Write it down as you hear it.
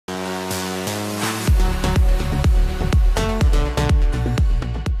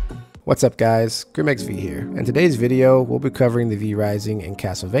What's up guys, GrimXv here. In today's video, we'll be covering the Vrising and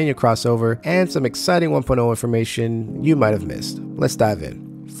Castlevania crossover and some exciting 1.0 information you might have missed. Let's dive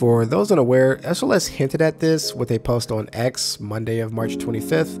in. For those unaware, SLS hinted at this with a post on X Monday of March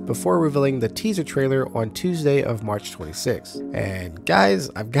 25th before revealing the teaser trailer on Tuesday of March 26th. And guys,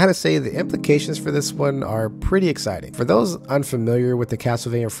 I've got to say the implications for this one are pretty exciting. For those unfamiliar with the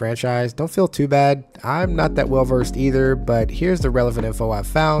Castlevania franchise, don't feel too bad. I'm not that well versed either, but here's the relevant info I've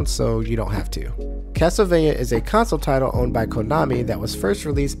found so you don't have to. Castlevania is a console title owned by Konami that was first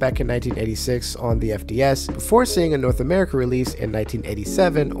released back in 1986 on the FDS before seeing a North America release in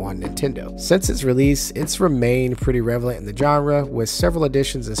 1987 on Nintendo. Since its release, it's remained pretty relevant in the genre with several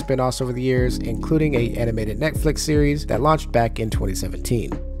additions and spin-offs over the years, including an animated Netflix series that launched back in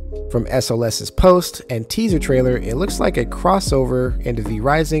 2017. From SLS's post and teaser trailer, it looks like a crossover into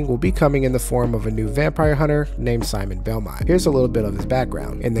Vrising will be coming in the form of a new vampire hunter named Simon Belmont. Here's a little bit of his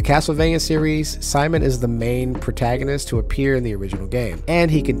background. In the Castlevania series, Simon is the main protagonist to appear in the original game,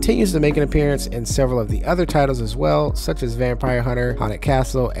 and he continues to make an appearance in several of the other titles as well, such as Vampire Hunter, Haunted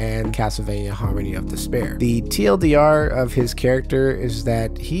Castle, and Castlevania Harmony of Despair. The TLDR of his character is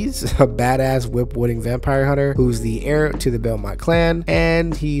that he's a badass whip-wielding vampire hunter who's the heir to the Belmont clan,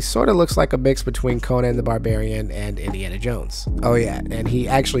 and he sort of looks like a mix between Conan the Barbarian and Indiana Jones. Oh yeah, and he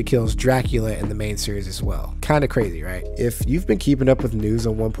actually kills Dracula in the main series as well. Kinda crazy, right? If you've been keeping up with news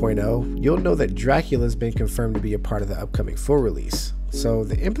on 1.0, you'll know that Dracula's been confirmed to be a part of the upcoming full release. So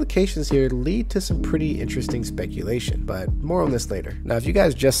the implications here lead to some pretty interesting speculation, but more on this later. Now, if you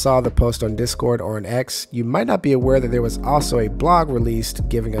guys just saw the post on Discord or on X, you might not be aware that there was also a blog released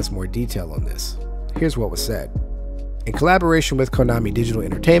giving us more detail on this. Here's what was said. In collaboration with Konami Digital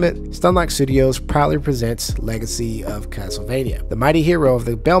Entertainment, Stunlock Studios proudly presents Legacy of Castlevania. The mighty hero of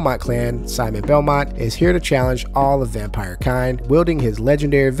the Belmont clan, Simon Belmont, is here to challenge all of vampire kind, wielding his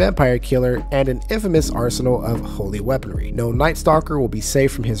legendary vampire killer and an infamous arsenal of holy weaponry. No Night Stalker will be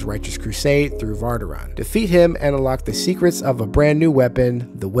safe from his righteous crusade through Vardaron. Defeat him and unlock the secrets of a brand new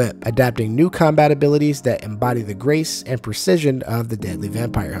weapon, the Whip, adapting new combat abilities that embody the grace and precision of the deadly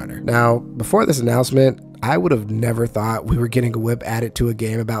vampire hunter. Now, before this announcement, I would have never thought we were getting a whip added to a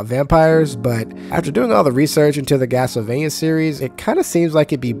game about vampires, but after doing all the research into the Castlevania series, it kind of seems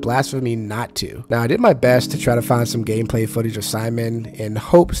like it'd be blasphemy not to. Now, I did my best to try to find some gameplay footage of Simon in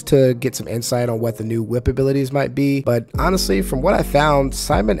hopes to get some insight on what the new whip abilities might be, but honestly, from what I found,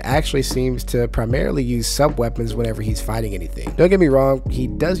 Simon actually seems to primarily use sub-weapons whenever he's fighting anything. Don't get me wrong, he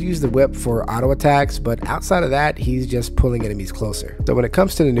does use the whip for auto attacks, but outside of that, he's just pulling enemies closer. So when it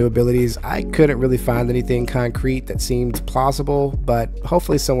comes to the new abilities, I couldn't really find anything concrete that seemed plausible, but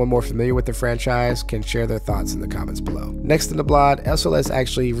hopefully someone more familiar with the franchise can share their thoughts in the comments below. Next in the blog, SLS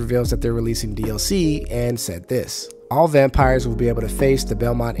actually reveals that they're releasing DLC and said this. All vampires will be able to face the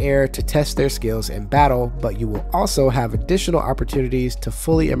Belmont heir to test their skills in battle, but you will also have additional opportunities to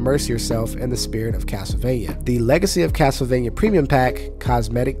fully immerse yourself in the spirit of Castlevania. The Legacy of Castlevania Premium Pack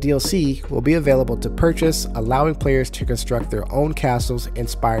Cosmetic DLC will be available to purchase, allowing players to construct their own castles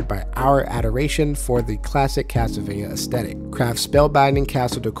inspired by our adoration for the classic Castlevania aesthetic. Craft spellbinding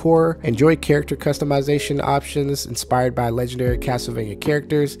castle decor, enjoy character customization options inspired by legendary Castlevania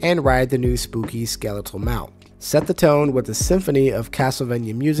characters, and ride the new spooky skeletal mount. Set the tone with a symphony of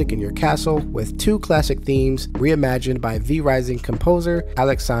Castlevania music in your castle with two classic themes reimagined by Vrising composer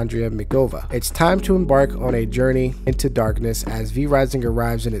Alexandria Migova. It's time to embark on a journey into darkness as Vrising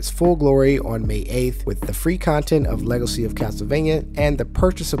arrives in its full glory on May 8th with the free content of Legacy of Castlevania and the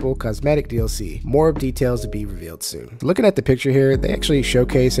purchasable cosmetic DLC. More details to be revealed soon. Looking at the picture here, they actually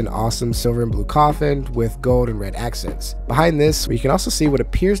showcase an awesome silver and blue coffin with gold and red accents. Behind this, we can also see what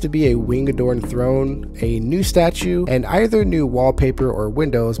appears to be a wing-adorned throne, a new statue, and either new wallpaper or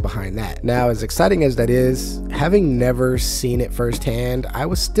windows behind that. Now, as exciting as that is, having never seen it firsthand, I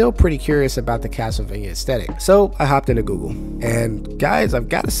was still pretty curious about the Castlevania aesthetic. So I hopped into Google. And guys, I've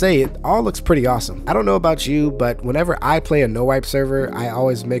got to say, it all looks pretty awesome. I don't know about you, but whenever I play a no-wipe server, I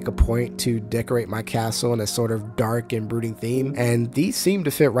always make a point to decorate my castle in a sort of dark and brooding theme, and these seem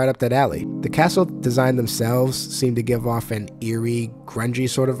to fit right up that alley. The castle design themselves seem to give off an eerie, grungy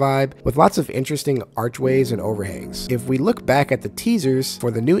sort of vibe, with lots of interesting archways and overhangs. If we look back at the teasers for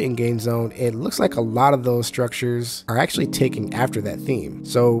the new in-game zone, it looks like a lot of those structures are actually taking after that theme.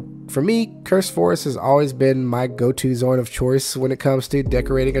 So For me, Cursed Forest has always been my go-to zone of choice when it comes to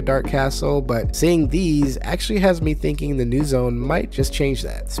decorating a dark castle, but seeing these actually has me thinking the new zone might just change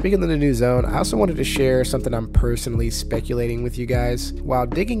that. Speaking of the new zone, I also wanted to share something I'm personally speculating with you guys. While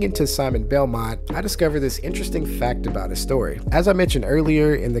digging into Simon Belmont, I discovered this interesting fact about his story. As I mentioned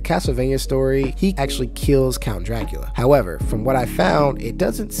earlier, in the Castlevania story, he actually kills Count Dracula. However, from what I found, it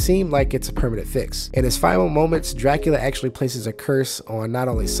doesn't seem like it's a permanent fix. In his final moments, Dracula actually places a curse on not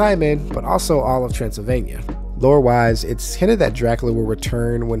only Simon, but also all of Transylvania. Lore-wise, it's hinted that Dracula will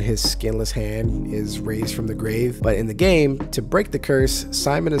return when his skinless hand is raised from the grave, but in the game, to break the curse,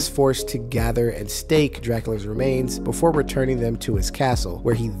 Simon is forced to gather and stake Dracula's remains before returning them to his castle,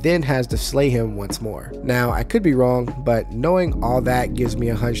 where he then has to slay him once more. Now, I could be wrong, but knowing all that gives me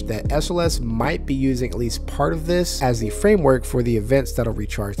a hunch that SOS might be using at least part of this as the framework for the events that'll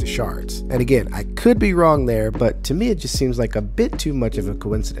recharge the shards. And again, I could be wrong there, but to me it just seems like a bit too much of a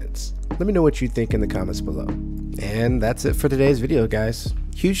coincidence. Let me know what you think in the comments below. And that's it for today's video, guys.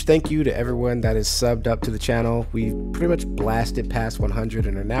 Huge thank you to everyone that is subbed up to the channel. We've pretty much blasted past 100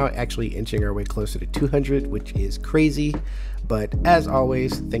 and are now actually inching our way closer to 200, which is crazy. But as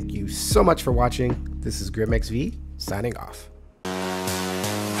always, thank you so much for watching. This is GrimXv signing off.